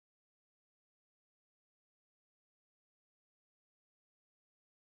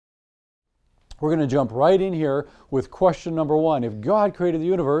We're going to jump right in here with question number one. If God created the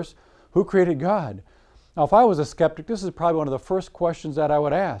universe, who created God? Now, if I was a skeptic, this is probably one of the first questions that I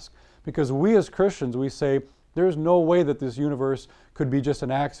would ask, because we as Christians, we say, there's no way that this universe could be just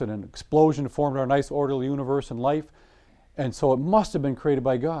an accident. An explosion formed our nice orderly universe and life, and so it must have been created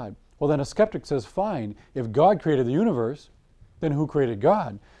by God. Well, then a skeptic says, fine, if God created the universe, then who created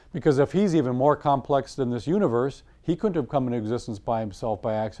God? Because if he's even more complex than this universe, he couldn't have come into existence by himself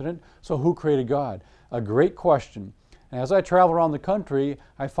by accident, so who created God? A great question. And as I travel around the country,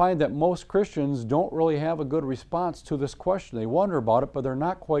 I find that most Christians don't really have a good response to this question. They wonder about it, but they're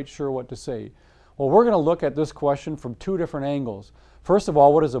not quite sure what to say. Well, we're going to look at this question from two different angles. First of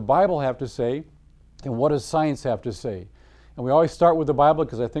all, what does the Bible have to say, and what does science have to say? And we always start with the Bible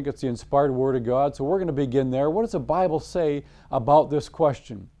because I think it's the inspired Word of God, so we're going to begin there. What does the Bible say about this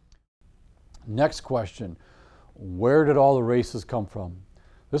question? Next question, where did all the races come from?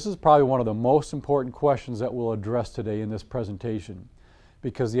 This is probably one of the most important questions that we'll address today in this presentation,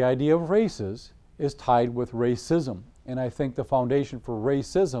 because the idea of races is tied with racism, and I think the foundation for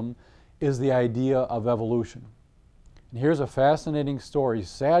racism is the idea of evolution. And here's a fascinating story,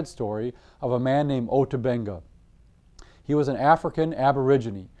 sad story, of a man named Otabenga. He was an African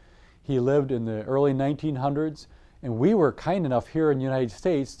Aborigine. He lived in the early 1900s, and we were kind enough here in the United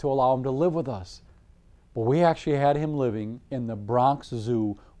States to allow him to live with us. But we actually had him living in the Bronx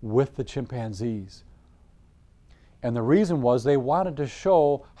Zoo with the chimpanzees. And the reason was they wanted to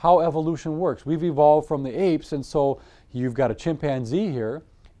show how evolution works. We've evolved from the apes, and so you've got a chimpanzee here,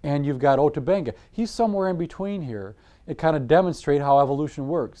 and you've got Otabenga. He's somewhere in between here. It kind of demonstrates how evolution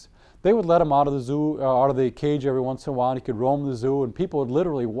works. They would let him out of the zoo, out of the cage every once in a while, and he could roam the zoo, and people would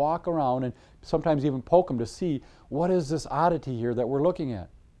literally walk around and sometimes even poke him to see, what is this oddity here that we're looking at?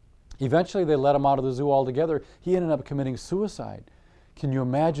 Eventually they let him out of the zoo altogether. He ended up committing suicide. Can you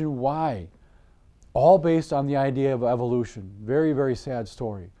imagine why? All based on the idea of evolution. Very, very sad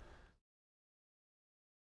story.